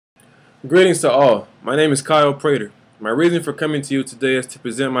Greetings to all. My name is Kyle Prater. My reason for coming to you today is to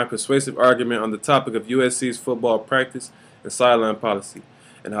present my persuasive argument on the topic of USC's football practice and sideline policy,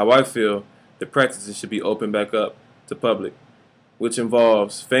 and how I feel the practices should be opened back up to public, which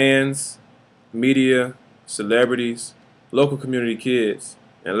involves fans, media, celebrities, local community kids,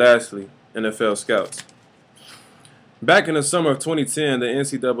 and lastly, NFL scouts. Back in the summer of 2010, the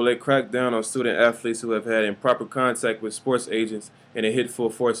NCAA cracked down on student athletes who have had improper contact with sports agents, and it hit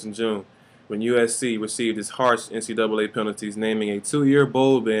full force in June, when USC received its harsh NCAA penalties, naming a 2-year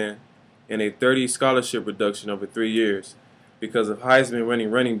bowl ban and a 30 scholarship reduction over 3 years because of Heisman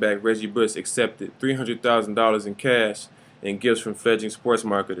winning running back Reggie Bush accepted $300,000 in cash and gifts from fledgling sports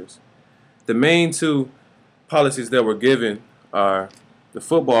marketers. The main two policies that were given are the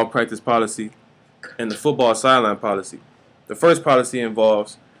football practice policy and the football sideline policy. The first policy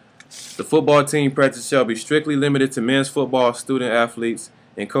involves the football team practice shall be strictly limited to men's football student athletes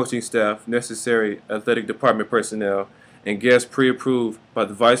and coaching staff, necessary athletic department personnel, and guests pre-approved by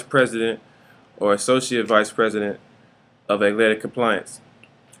the vice president or associate vice president of athletic compliance.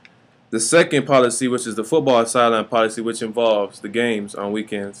 The second policy, which is the football sideline policy, which involves the games on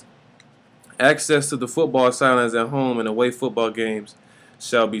weekends. Access to the football sidelines at home and away football games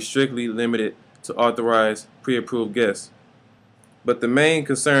shall be strictly limited to authorized pre-approved guests. But the main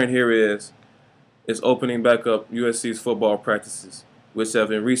concern here is opening back up USC's football practices, which have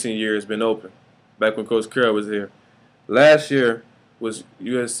in recent years been open, back when Coach Carroll was here. Last year was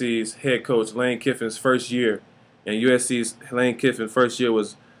USC's head coach Lane Kiffin's first year, and USC's Lane Kiffin's first year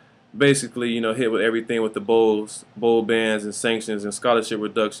was basically, hit with everything with the bowl bans and sanctions and scholarship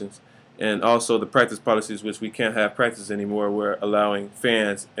reductions, and also the practice policies, which we can't have practice anymore. We're allowing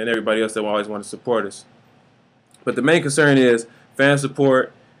fans and everybody else that always want to support us. But the main concern is fan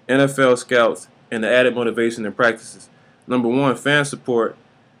support, NFL scouts, and the added motivation in practices. Number one, fan support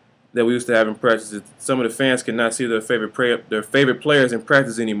that we used to have in practices. Some of the fans cannot see their favorite players in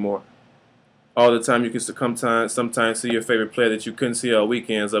practice anymore. All the time you can sometimes see your favorite player that you couldn't see all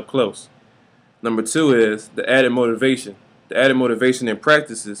weekends up close. Number two is the added motivation. The added motivation in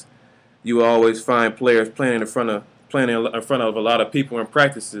practices. You will always find players playing in front of a lot of people in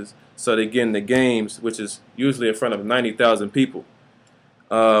practices, so they get in the games, which is usually in front of 90,000 people.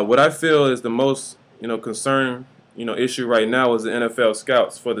 What I feel is the most concern issue right now is the NFL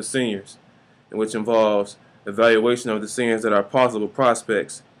scouts for the seniors, which involves evaluation of the seniors that are possible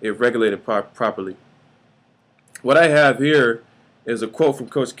prospects if regulated properly. What I have here is a quote from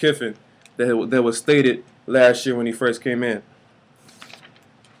Coach Kiffin that was stated last year when he first came in.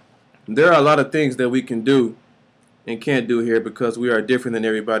 There are a lot of things that we can do and can't do here because we are different than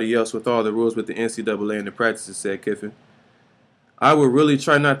everybody else with all the rules with the NCAA and the practices, said Kiffin. I would really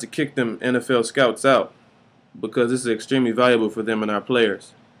try not to kick them NFL scouts out because this is extremely valuable for them and our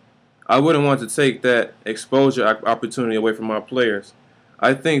players. I wouldn't want to take that exposure opportunity away from our players.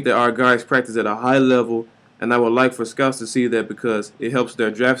 I think that our guys practice at a high level, and I would like for scouts to see that because it helps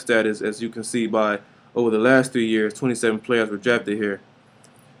their draft status, as you can see by over the last 3 years, 27 players were drafted here.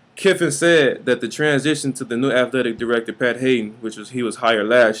 Kiffin said that the transition to the new athletic director, Pat Hayden, he was hired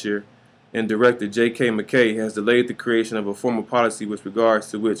last year, and director J.K. McKay has delayed the creation of a formal policy with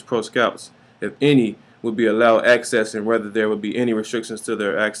regards to which pro scouts, if any, would be allowed access and whether there would be any restrictions to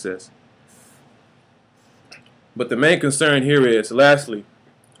their access. But the main concern here is, lastly,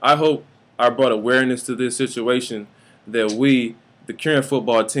 I hope I brought awareness to this situation that we, the current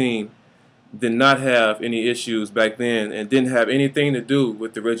football team, did not have any issues back then and didn't have anything to do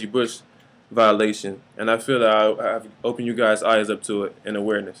with the Reggie Bush violation. And I feel that I've opened you guys' eyes up to it and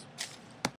awareness.